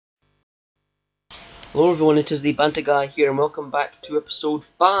Hello everyone, it is the Banta Guy here, and welcome back to episode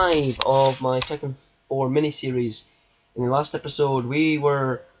 5 of my Tekken 4 mini-series. In the last episode, we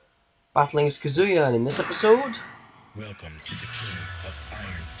were battling as Kazuya, and in this episode, welcome to the King of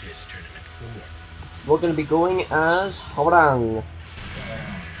Iron Fist Tournament 4. We're going to be going as Hwoarang.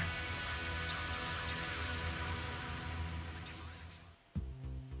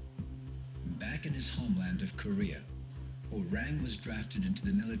 Back in his homeland of Korea, Hwoarang was drafted into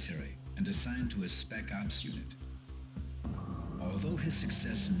the military and assigned to a Spec Ops unit. Although his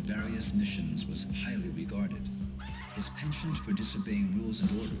success in various missions was highly regarded, his penchant for disobeying rules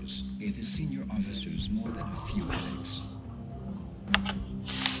and orders gave his senior officers more than a few headaches.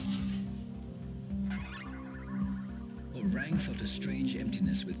 Hwoarang felt a strange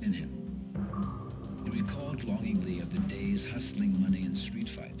emptiness within him. He recalled longingly of the days hustling money in street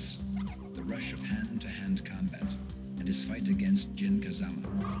fights, the rush of hand-to-hand combat, and his fight against Jin Kazama.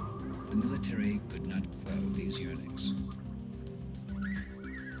 The military could not quell these yearnings.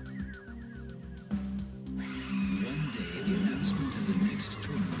 One day, the announcement of the next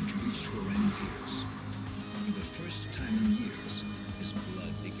tournament reached Hwoarang's ears. For the first time in years, his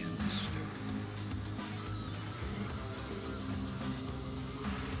blood began to stir.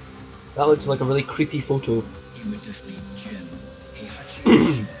 That looks like a really creepy photo. He would defeat Jin,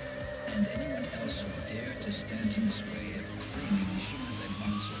 Heihachi, and anyone else who dared to stand in his way of claiming Shimaze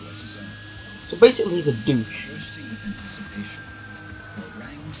Banzo as his own. So basically he's a douche. Bursting with anticipation,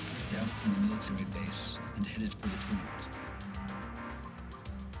 Hwoarang slipped out from the military base and headed for the tournament.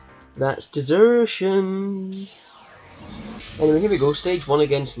 That's desertion. Anyway, here we go, stage 1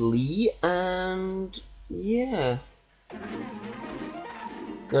 against Lee, and yeah.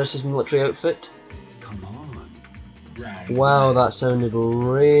 There's his military outfit. Come on. Wow, that sounded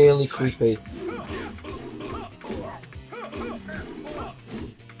really creepy.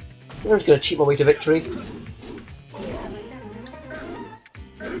 I'm just gonna cheat my way to victory.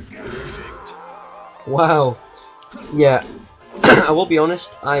 Wow. Yeah. I will be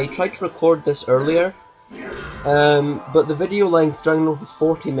honest, I tried to record this earlier, but the video length dragged over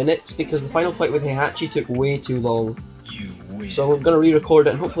 40 minutes because the final fight with Heihachi took way too long. So I'm going to re-record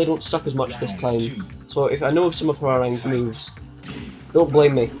it and hopefully I don't suck as much this time. So if I know some of Hwoarang's moves, don't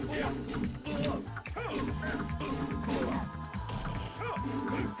blame me.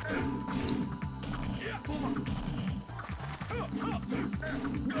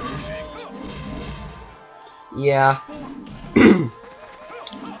 Yeah.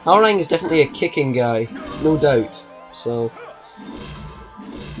 Hwoarang is definitely a kicking guy, no doubt. So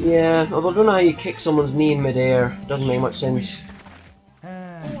yeah, although I don't know how you kick someone's knee in midair. Doesn't make much sense.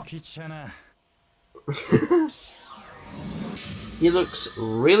 He looks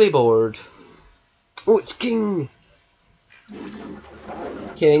really bored. Oh, it's King!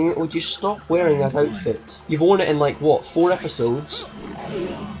 King, would you stop wearing that outfit? You've worn it in like, what, 4 episodes?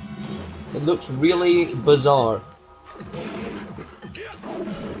 It looks really bizarre.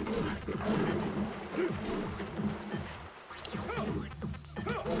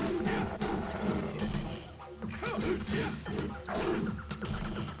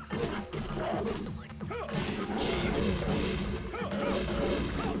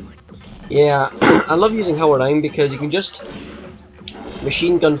 Yeah, I love using Hwoarang because you can just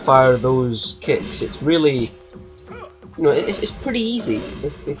machine gun fire those kicks. It's really, you know, it's pretty easy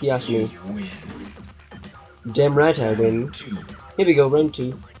if you ask me. Damn right I win. Here we go, round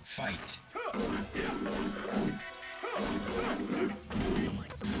 2. Fight.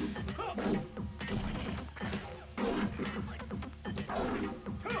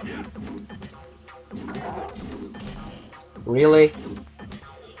 Really?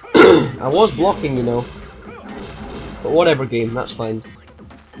 I was blocking, you know. But whatever game, that's fine.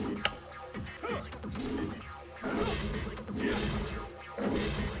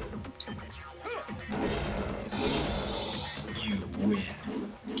 You win.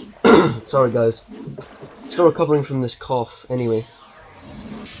 Sorry guys. Still recovering from this cough, anyway.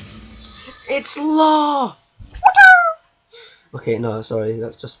 It's Law! Okay, no, sorry,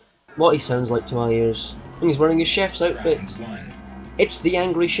 that's just what he sounds like to my ears. And he's wearing his chef's outfit. Round 1. It's the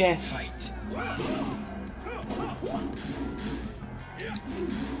angry chef. Fight.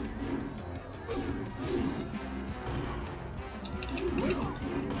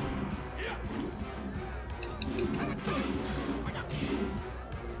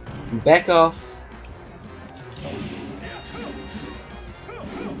 Back off.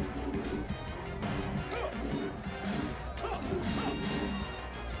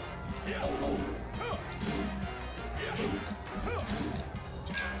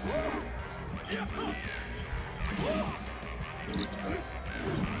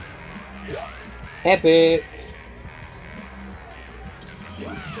 Epic!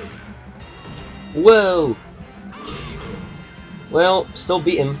 Whoa! Well, still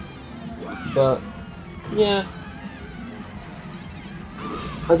beat him. But, yeah.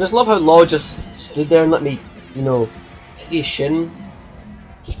 I just love how Law just stood there and let me, you know, kick his shin.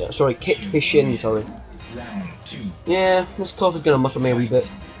 Sorry, kick his shin, sorry. Yeah, this cough is gonna mutter me a wee bit.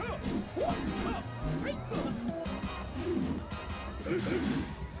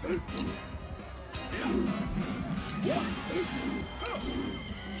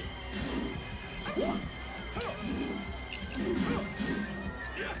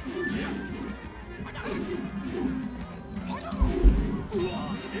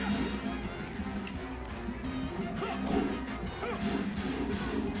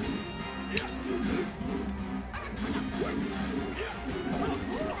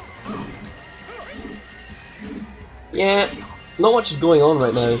 Yeah, not much is going on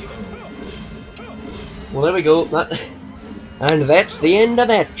right now. Well, there we go. And that's the end of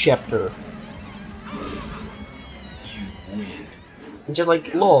that chapter. And just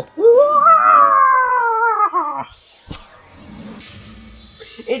like Law.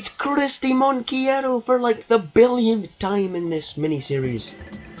 It's Christy Monchiero for like the billionth time in this miniseries.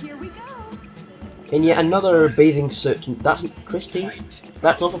 Here we go. And yet another bathing suit. That's Christy.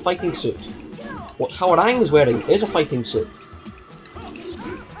 That's not a fighting suit. What Hwoarang is wearing is a fighting suit.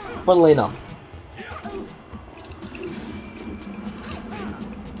 Funnily enough.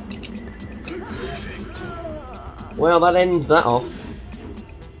 Well, that ends that off.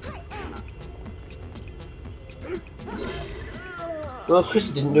 Well,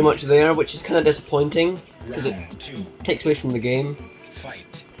 Christy didn't do much there, which is kind of disappointing, because it takes away from the game.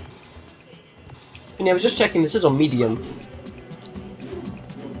 And yeah, I was just checking, this is on medium.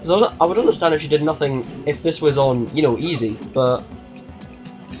 Because I would understand if she did nothing if this was on, you know, easy, but...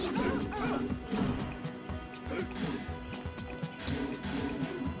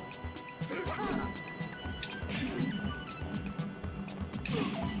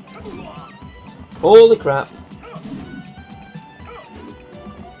 Holy crap.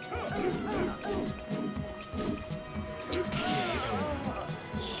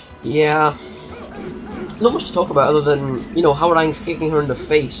 Yeah. Not much to talk about other than, you know, Hwoarang's kicking her in the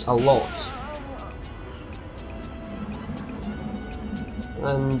face a lot.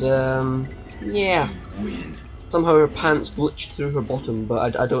 And, yeah. Somehow her pants glitched through her bottom,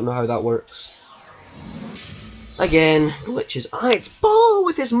 but I don't know how that works. Again, glitches. Ah, it's Paul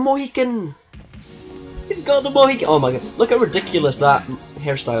with his Mohican! He's got the Mohican! Oh my god, look how ridiculous that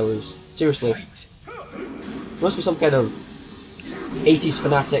hairstyle is. Seriously. Must be some kind of 80s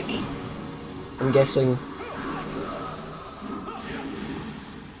fanatic, I'm guessing.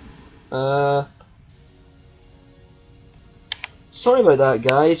 Sorry about that,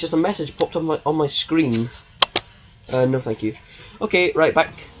 guys. Just a message popped up on my screen. No, thank you. Okay, right,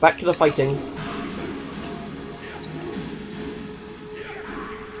 back to the fighting.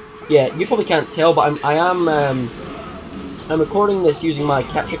 Yeah, you probably can't tell, but I'm recording this using my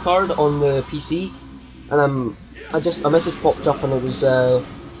capture card on the PC, and a message popped up, and it was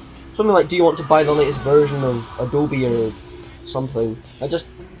something like, "Do you want to buy the latest version of Adobe or something?" I just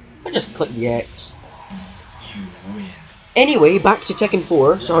clicked the X. Anyway, back to Tekken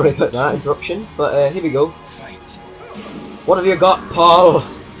 4. Sorry about that interruption, but here we go. What have you got, Paul?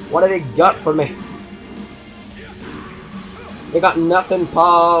 What have you got for me? You got nothing,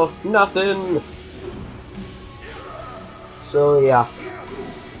 Paul. Nothing. So yeah.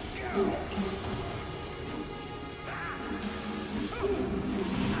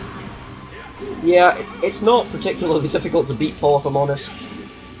 Yeah, it's not particularly difficult to beat Paul, if I'm honest.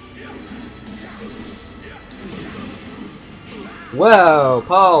 Whoa,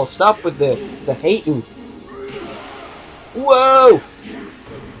 Paul, stop with the hating. Whoa!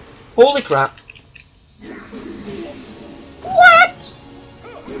 Holy crap. What?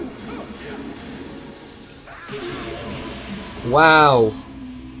 Wow.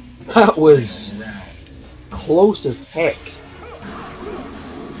 That was close as heck.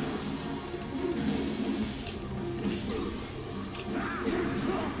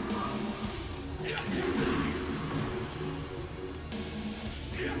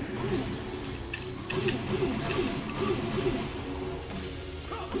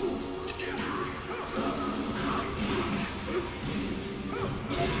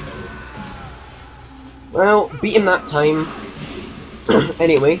 Well, beat him that time.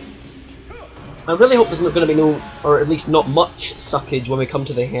 Anyway, I really hope there's not going to be no, or at least not much, suckage when we come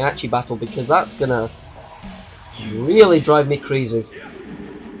to the Heihachi battle, because that's going to really drive me crazy.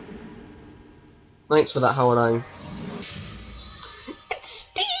 Thanks for that, Hwoarang. It's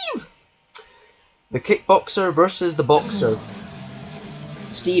Steve! The kickboxer versus the boxer.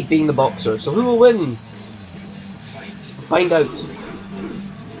 Steve being the boxer. So who will win? Find out.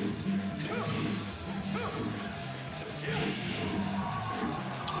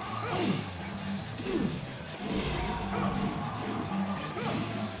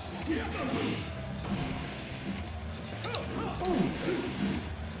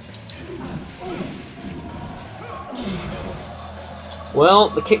 Well,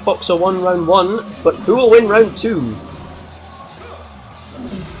 the kickboxer won round 1, but who will win round 2?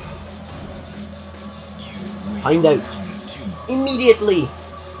 Find out immediately.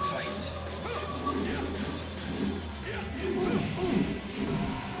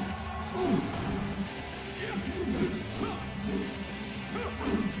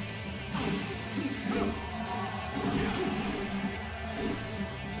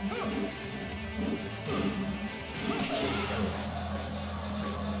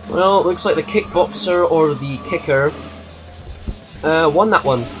 Well, it looks like the kickboxer or the kicker won that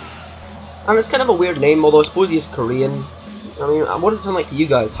one. And it's kind of a weird name, although I suppose he's Korean. I mean, what does it sound like to you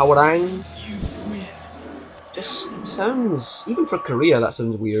guys? Hwoarang? Just sounds, even for Korea, that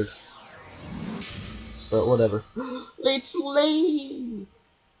sounds weird. But whatever. It's Lei!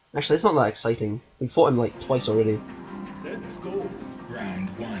 Actually, it's not that exciting. We fought him like twice already. Let's go. Round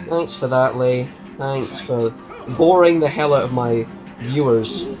 1. Thanks for that, Lei. Thanks for boring the hell out of my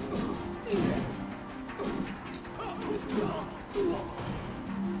viewers.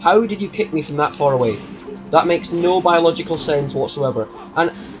 How did you kick me from that far away? That makes no biological sense whatsoever.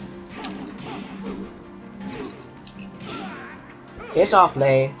 And piss off,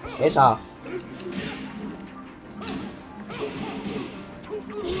 Lei. Piss off.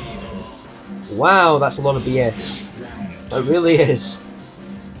 Wow, that's a lot of BS. It really is.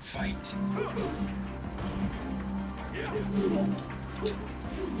 Fight.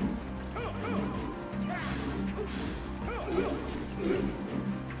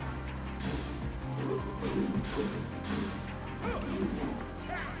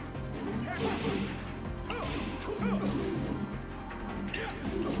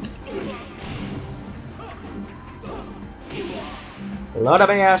 Lot of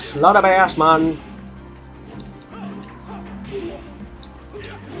BS, man.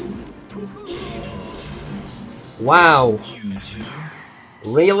 Wow.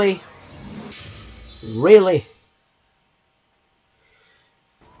 Really? Really?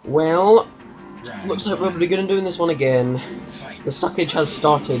 Well, looks like we're pretty good in doing this one again. The suckage has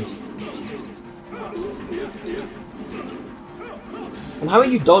started. And how are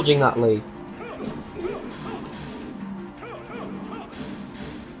you dodging that, Lee?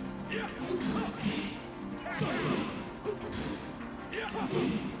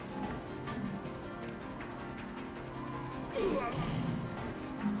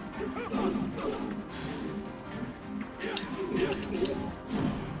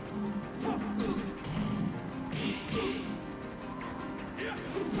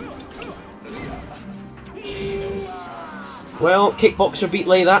 Well, Kickboxer beat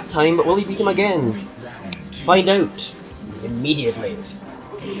Lei that time, but will he beat him again? Find out immediately.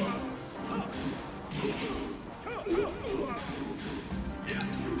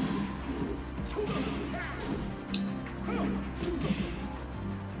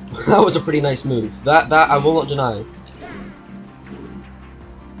 That was a pretty nice move. That I will not deny.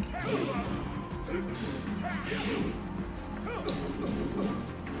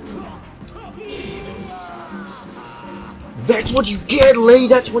 That's what you get, Lei!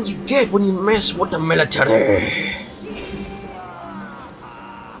 That's what you get when you mess with the military!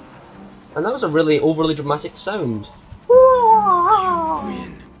 And that was a really overly dramatic sound.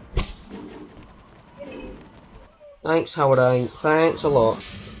 Thanks, Hwoarang. Thanks a lot.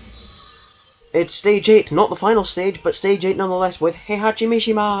 It's stage 8, not the final stage, but stage 8 nonetheless with Heihachi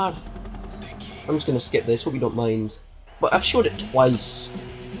Mishima! I'm just gonna skip this, hope you don't mind. But I've showed it twice,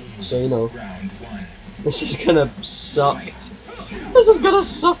 so you know. This is gonna suck. This is gonna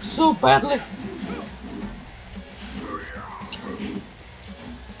suck so badly.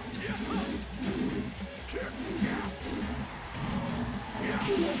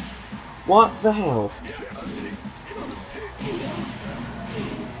 What the hell?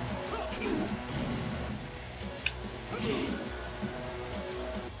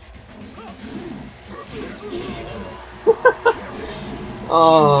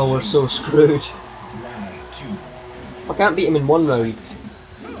 Oh, we're so screwed. I can't beat him in one round.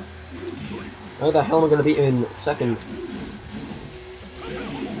 How the hell am I going to beat him in second?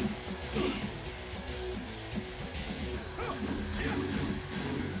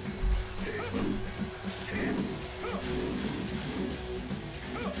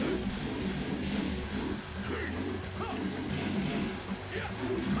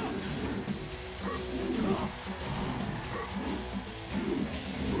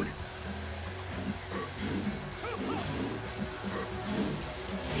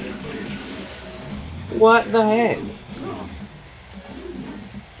 What the heck?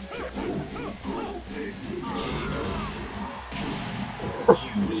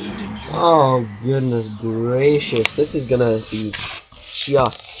 Oh goodness gracious, this is gonna be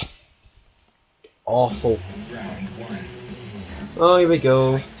just awful. Round one. Oh, here we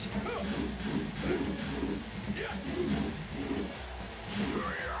go.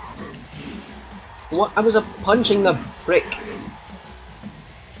 What? I was punching the brick.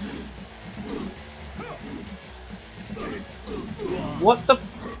 What the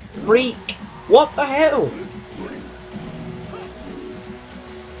freak? What the hell?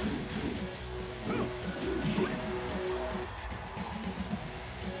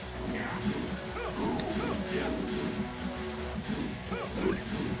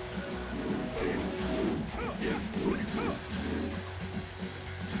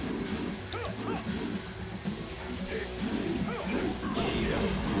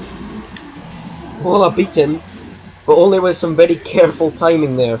 Well, I beat him, but only with some very careful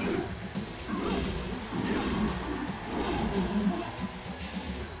timing there.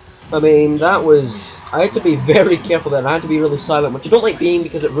 I mean, that was... I had to be very careful there, and I had to be really silent, which I don't like being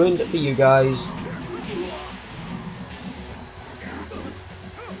because it ruins it for you guys.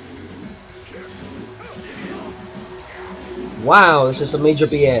 Wow, this is a major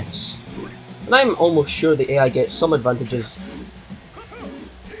BS. And I'm almost sure the AI gets some advantages.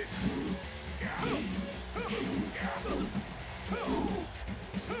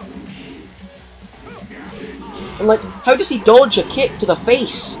 And like, how does he dodge a kick to the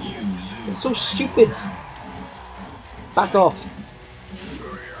face? It's so stupid. Back off.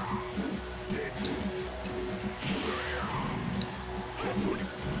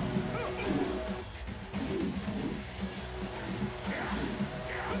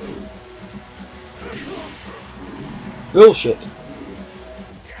 Bullshit.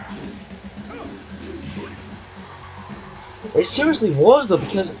 It seriously was though,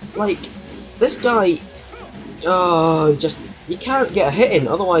 because like this guy, oh, just you can't get a hit in,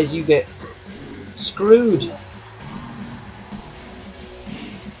 otherwise you get screwed.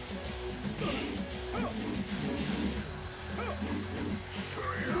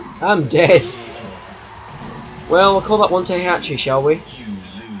 I'm dead. Well, we'll call that one Heihachi, shall we?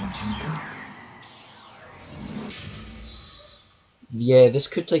 Yeah, this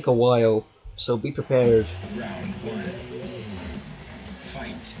could take a while, so be prepared. Round one.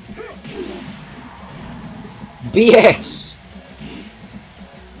 Fight. BS!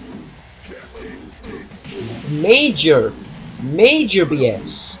 Major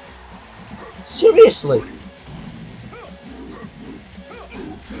BS. Seriously.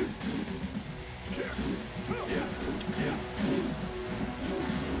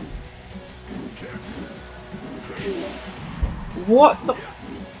 What the?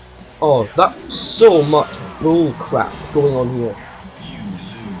 Oh, that's so much bull crap going on here. You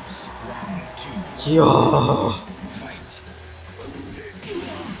lose. Round two. Yeah. Fight.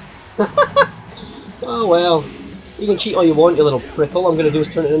 Oh well. You can cheat all you want, you little prick. All I'm gonna do is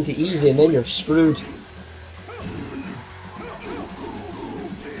turn it into easy and then you're screwed.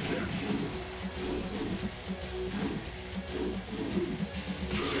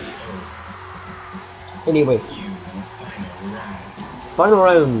 Anyway. Final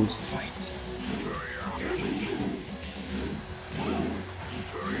round.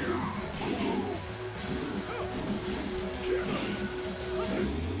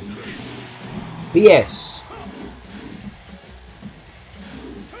 BS.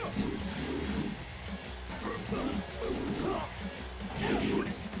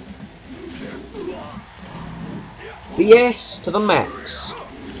 BS to the max.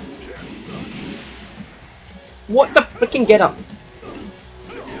 What the frickin' get up?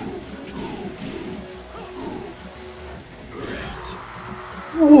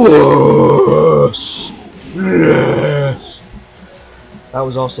 Yes. Yes. That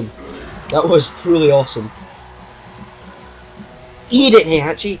was awesome. That was truly awesome. Eat it,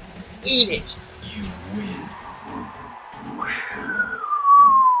 Heihachi. Eat it. You win.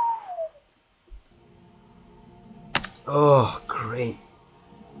 Oh, great.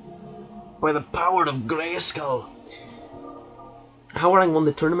 By the power of Grayskull. Hwoarang won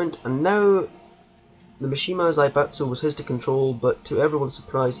the tournament, and now the Mishima Zaibatsu was his to control, but to everyone's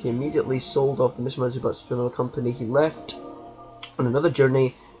surprise, he immediately sold off the Mishima Zaibatsu to another company. He left on another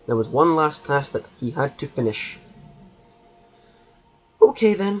journey. There was one last task that he had to finish.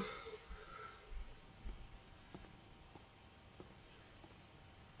 Okay then.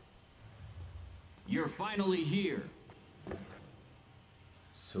 You're finally here.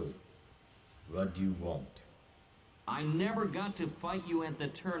 So, what do you want? I never got to fight you at the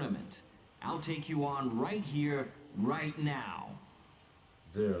tournament. I'll take you on right here, right now.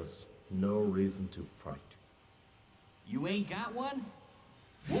 There's no reason to fight. You ain't got one?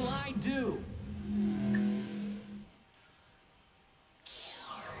 Well, I do.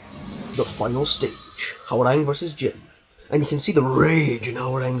 The final stage, Hwoarang versus Jin. And you can see the rage in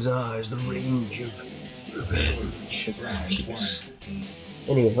Hwoarang's eyes, the rage of revenge. Yes.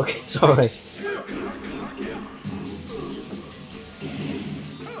 Anyway, okay, sorry.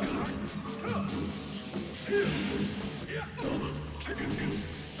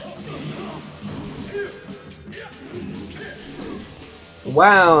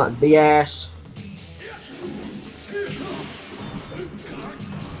 Wow, BS.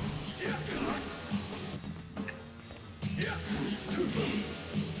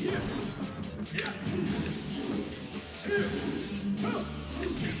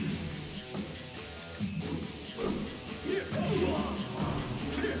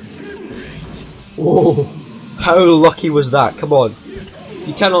 Whoa, how lucky was that? Come on.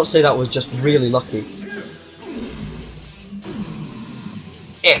 You cannot say that was just really lucky.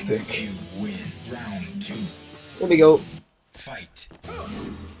 Epic. You win. Round 2. Here we go. Fight.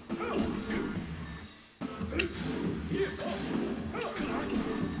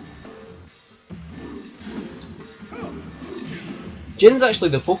 Jin's actually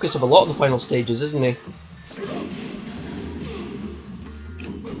the focus of a lot of the final stages, isn't he?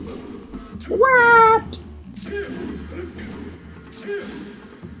 What?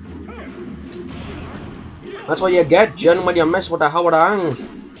 That's what you get, Jin, when you mess with a Hwoarang.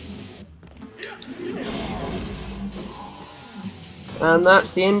 And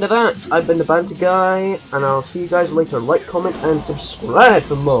that's the end of that. I've been the Banter Guy, and I'll see you guys later. Like, comment, and subscribe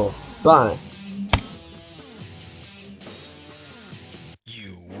for more. Bye.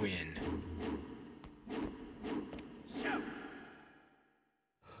 You win.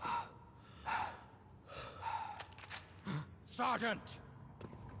 Sergeant!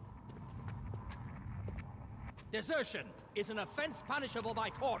 Desertion is an offense punishable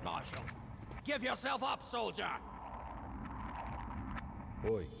by court-martial. Give yourself up, soldier!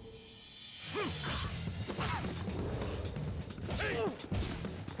 Oi.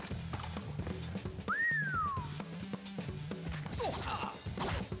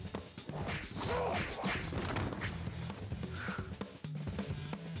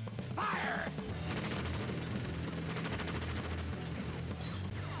 Fire!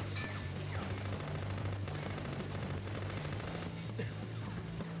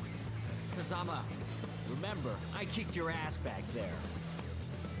 Kazama, remember, I kicked your ass back there.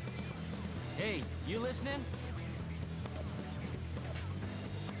 Hey, you listening?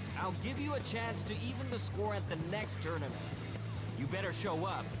 I'll give you a chance to even the score at the next tournament. You better show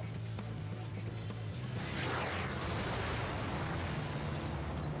up.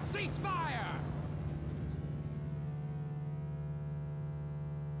 Ceasefire!